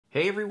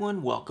Hey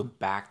everyone, welcome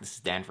back. This is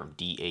Dan from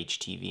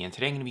DHTV, and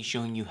today I'm going to be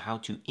showing you how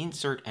to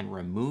insert and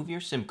remove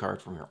your SIM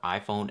card from your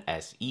iPhone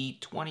SE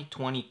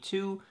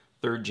 2022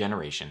 third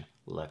generation.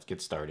 Let's get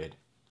started.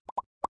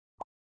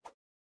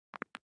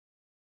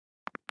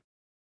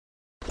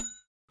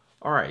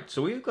 Alright,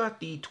 so we've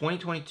got the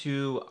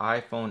 2022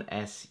 iPhone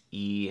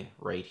SE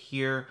right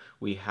here.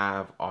 We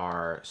have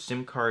our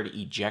SIM card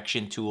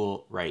ejection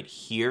tool right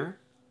here.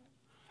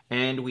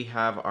 And we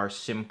have our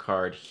SIM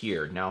card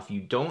here. Now, if you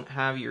don't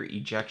have your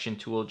ejection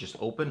tool, just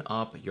open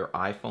up your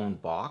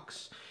iPhone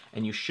box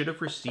and you should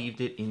have received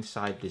it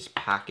inside this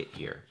packet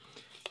here.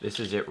 This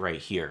is it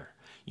right here.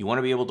 You want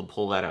to be able to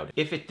pull that out.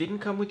 If it didn't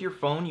come with your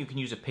phone, you can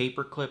use a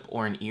paper clip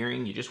or an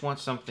earring. You just want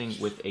something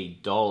with a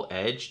dull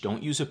edge.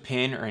 Don't use a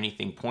pin or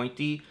anything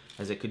pointy,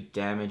 as it could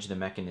damage the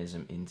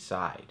mechanism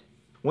inside.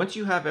 Once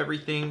you have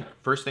everything,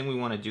 first thing we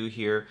want to do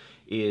here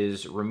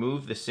is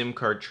remove the SIM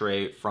card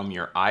tray from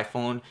your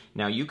iPhone.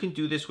 Now you can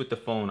do this with the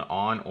phone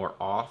on or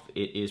off.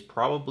 It is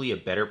probably a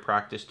better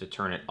practice to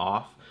turn it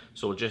off.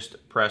 So we'll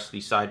just press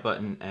the side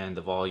button and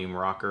the volume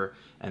rocker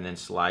and then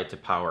slide to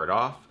power it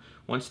off.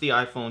 Once the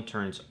iPhone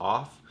turns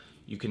off,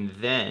 you can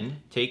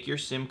then take your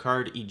SIM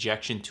card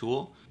ejection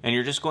tool and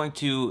you're just going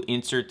to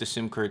insert the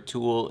SIM card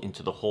tool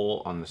into the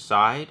hole on the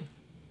side.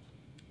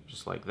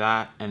 Just like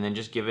that, and then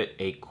just give it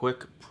a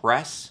quick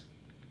press.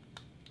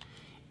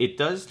 It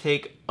does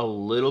take a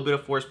little bit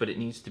of force, but it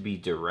needs to be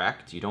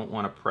direct. You don't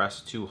want to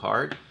press too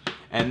hard.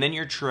 And then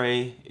your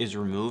tray is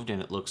removed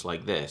and it looks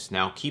like this.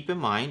 Now keep in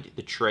mind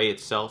the tray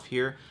itself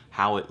here,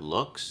 how it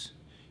looks.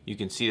 You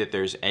can see that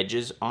there's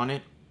edges on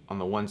it on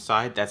the one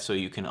side. That's so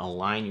you can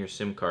align your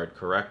SIM card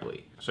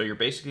correctly. So you're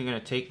basically going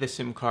to take the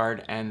SIM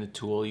card and the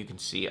tool. You can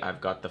see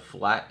I've got the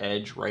flat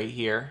edge right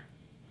here.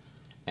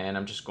 And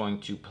I'm just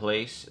going to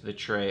place the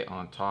tray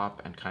on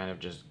top and kind of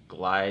just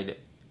glide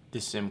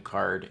the SIM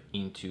card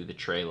into the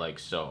tray like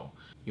so.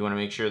 You want to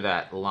make sure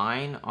that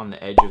line on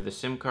the edge of the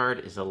SIM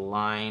card is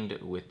aligned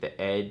with the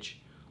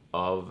edge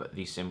of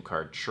the SIM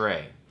card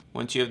tray.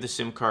 Once you have the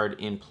SIM card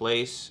in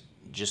place,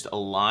 just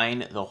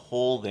align the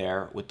hole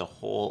there with the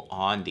hole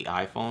on the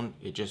iPhone.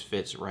 It just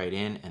fits right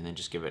in, and then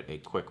just give it a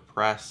quick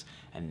press,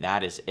 and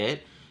that is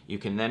it. You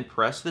can then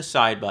press the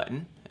side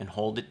button and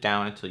hold it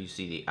down until you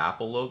see the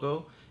Apple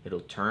logo.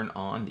 It'll turn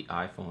on the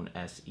iPhone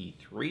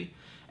SE3,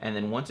 and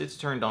then once it's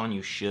turned on,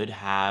 you should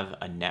have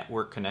a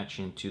network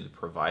connection to the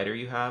provider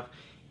you have.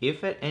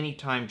 If at any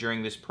time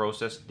during this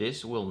process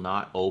this will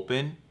not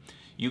open,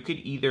 you could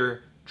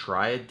either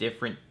try a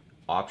different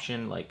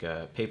option like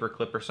a paper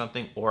clip or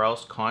something, or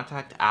else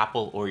contact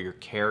Apple or your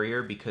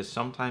carrier, because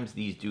sometimes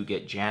these do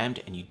get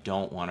jammed and you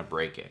don't want to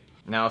break it.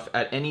 Now, if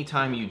at any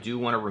time you do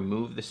want to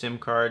remove the SIM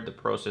card, the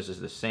process is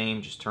the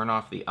same. Just turn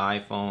off the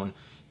iPhone,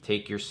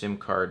 take your SIM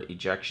card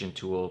ejection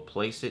tool,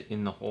 place it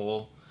in the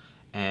hole,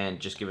 and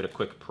just give it a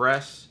quick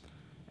press,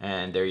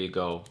 and there you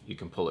go. You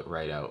can pull it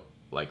right out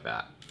like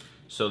that.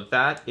 So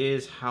that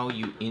is how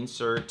you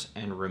insert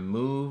and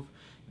remove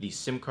the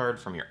SIM card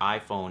from your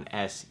iPhone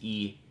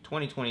SE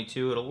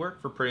 2022. It'll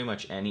work for pretty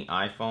much any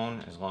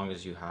iPhone as long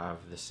as you have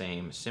the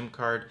same SIM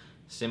card.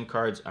 SIM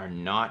cards are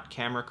not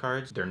camera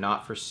cards. They're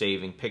not for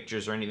saving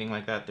pictures or anything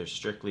like that. They're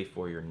strictly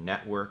for your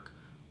network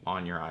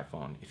on your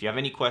iPhone. If you have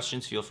any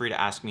questions, feel free to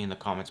ask me in the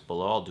comments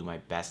below. I'll do my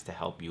best to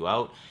help you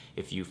out.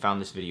 If you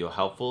found this video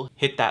helpful,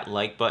 hit that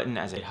like button,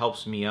 as it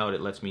helps me out.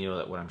 It lets me know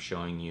that what I'm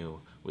showing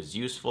you was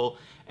useful.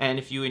 And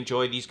if you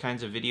enjoy these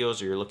kinds of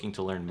videos or you're looking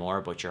to learn more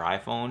about your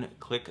iPhone,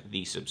 click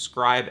the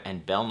subscribe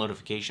and bell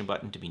notification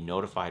button to be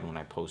notified when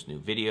I post new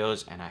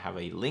videos. And I have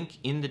a link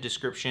in the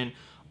description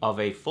of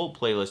a full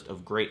playlist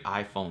of great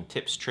iPhone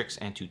tips, tricks,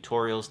 and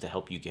tutorials to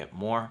help you get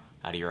more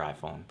out of your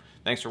iPhone.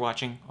 Thanks for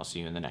watching. I'll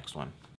see you in the next one.